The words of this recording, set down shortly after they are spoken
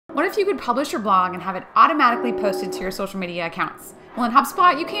What if you could publish your blog and have it automatically posted to your social media accounts? Well, in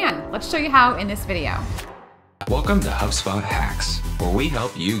HubSpot, you can. Let's show you how in this video. Welcome to HubSpot Hacks, where we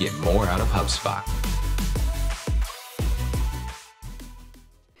help you get more out of HubSpot.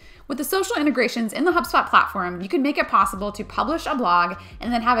 With the social integrations in the HubSpot platform, you can make it possible to publish a blog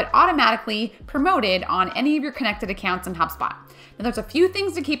and then have it automatically promoted on any of your connected accounts in HubSpot. Now, there's a few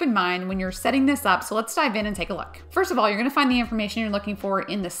things to keep in mind when you're setting this up, so let's dive in and take a look. First of all, you're going to find the information you're looking for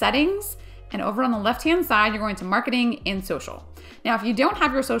in the settings, and over on the left-hand side, you're going to marketing and social. Now, if you don't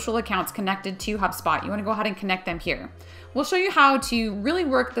have your social accounts connected to HubSpot, you want to go ahead and connect them here. We'll show you how to really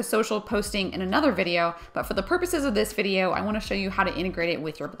work the social posting in another video, but for the purposes of this video, I want to show you how to integrate it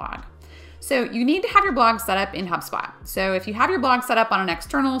with your blog. So you need to have your blog set up in HubSpot. So if you have your blog set up on an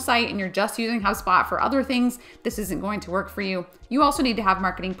external site and you're just using HubSpot for other things, this isn't going to work for you. You also need to have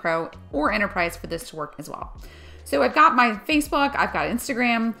Marketing Pro or Enterprise for this to work as well. So I've got my Facebook, I've got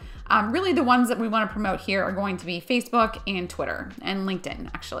Instagram. Really the ones that we want to promote here are going to be Facebook and Twitter and LinkedIn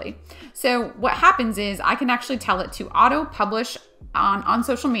actually. So what happens is I can actually tell it to auto publish on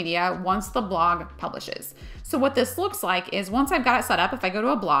social media once the blog publishes. So what this looks like is once I've got it set up, if I go to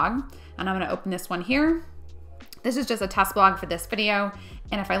a blog, and I'm going to open this one here, this is just a test blog for this video.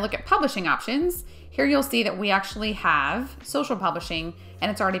 And if I look at publishing options, here you'll see that we actually have social publishing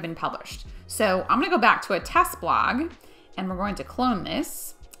and it's already been published. So I'm going to go back to a test blog and we're going to clone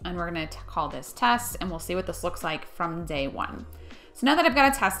this and we're going to call this test and we'll see what this looks like from day one. So now that I've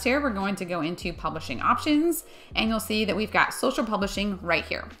got a test here, we're going to go into publishing options and you'll see that we've got social publishing right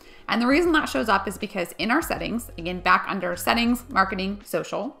here. And the reason that shows up is because in our settings, again, back under settings, marketing,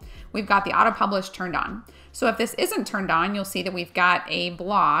 social, we've got the auto publish turned on. So if this isn't turned on, you'll see that we've got a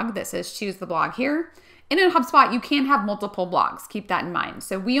blog that says choose the blog here. And in HubSpot, you can have multiple blogs. Keep that in mind.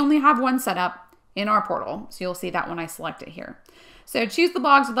 So we only have one set up in our portal. So you'll see that when I select it here. So choose the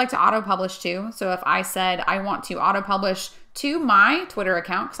blogs we'd like to auto publish to. So if I said I want to auto publish to my Twitter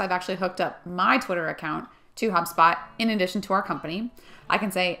account, because I've actually hooked up my Twitter account to HubSpot in addition to our company, I can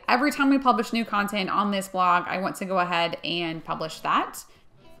say every time we publish new content on this blog, I want to go ahead and publish that.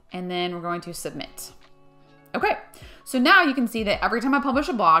 And then we're going to submit. Okay, so now you can see that every time I publish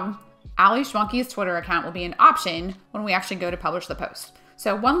a blog, Ali Schwanke's Twitter account will be an option when we actually go to publish the post.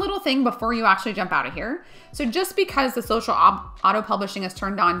 So one little thing before you actually jump out of here. So just because the social auto publishing is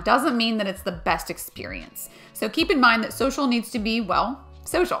turned on doesn't mean that it's the best experience. So keep in mind that social needs to be, well,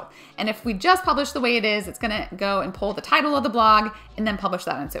 social. And if we just publish the way it is, it's gonna go and pull the title of the blog and then publish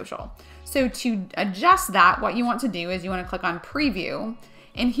that on social. So to adjust that, what you want to do is you want to click on preview.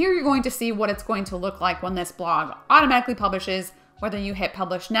 And here you're going to see what it's going to look like when this blog automatically publishes. Whether you hit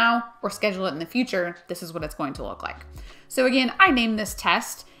publish now or schedule it in the future, this is what it's going to look like. So again, I named this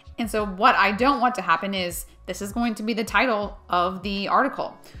test. And so what I don't want to happen is this is going to be the title of the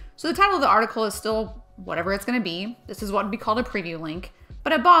article. So the title of the article is still whatever it's going to be. This is what would be called a preview link.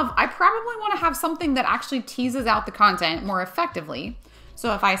 But above, I probably want to have something that actually teases out the content more effectively.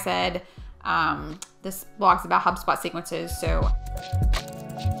 So if I said, this blog's about HubSpot sequences, so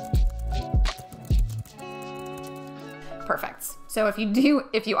perfect. So if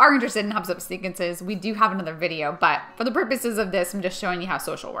you are interested in HubSpot sequences, we do have another video, but for the purposes of this, I'm just showing you how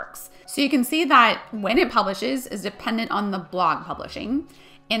social works. So you can see that when it publishes is dependent on the blog publishing.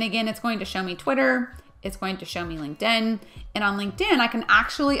 And again, it's going to show me Twitter, it's going to show me LinkedIn, and on LinkedIn, I can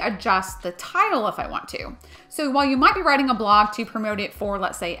actually adjust the title if I want to. So while you might be writing a blog to promote it for,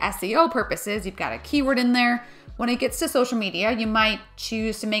 let's say, SEO purposes, you've got a keyword in there. When it gets to social media, you might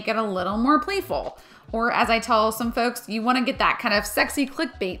choose to make it a little more playful. Or as I tell some folks, you want to get that kind of sexy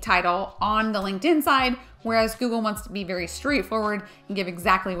clickbait title on the LinkedIn side, whereas Google wants to be very straightforward and give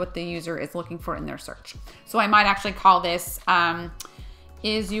exactly what the user is looking for in their search. So I might actually call this,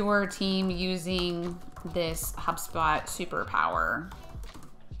 is your team using this HubSpot superpower?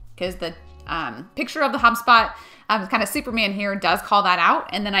 Because the picture of the HubSpot kind of Superman here does call that out.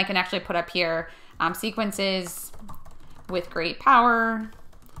 And then I can actually put up here sequences with great power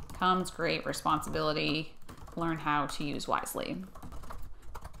comes great responsibility. Learn how to use wisely.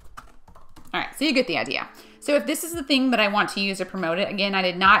 All right, so you get the idea. So if this is the thing that I want to use to promote it, again, I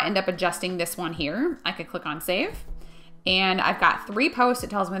did not end up adjusting this one here. I could click on save. And I've got 3 posts. It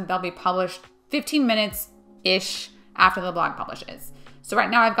tells me they'll be published 15 minutes-ish after the blog publishes. So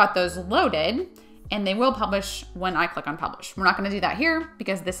right now I've got those loaded and they will publish when I click on publish. We're not gonna do that here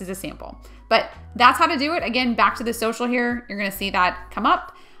because this is a sample. But that's how to do it. Again, back to the social here, you're gonna see that come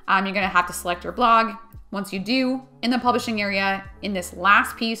up. You're gonna have to select your blog. Once you do, in the publishing area, in this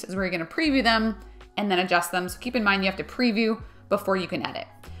last piece is where you're gonna preview them and then adjust them. So keep in mind you have to preview before you can edit.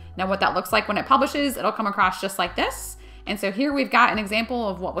 Now what that looks like when it publishes, it'll come across just like this. And so here we've got an example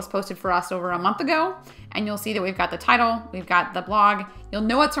of what was posted for us over a month ago. And you'll see that we've got the title, we've got the blog. You'll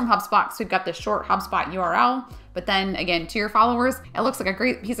know it's from HubSpot because we've got the short HubSpot URL. But then again, to your followers, it looks like a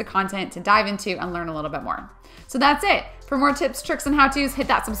great piece of content to dive into and learn a little bit more. So that's it. For more tips, tricks, and how-tos, hit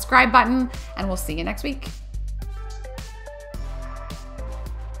that subscribe button, and we'll see you next week.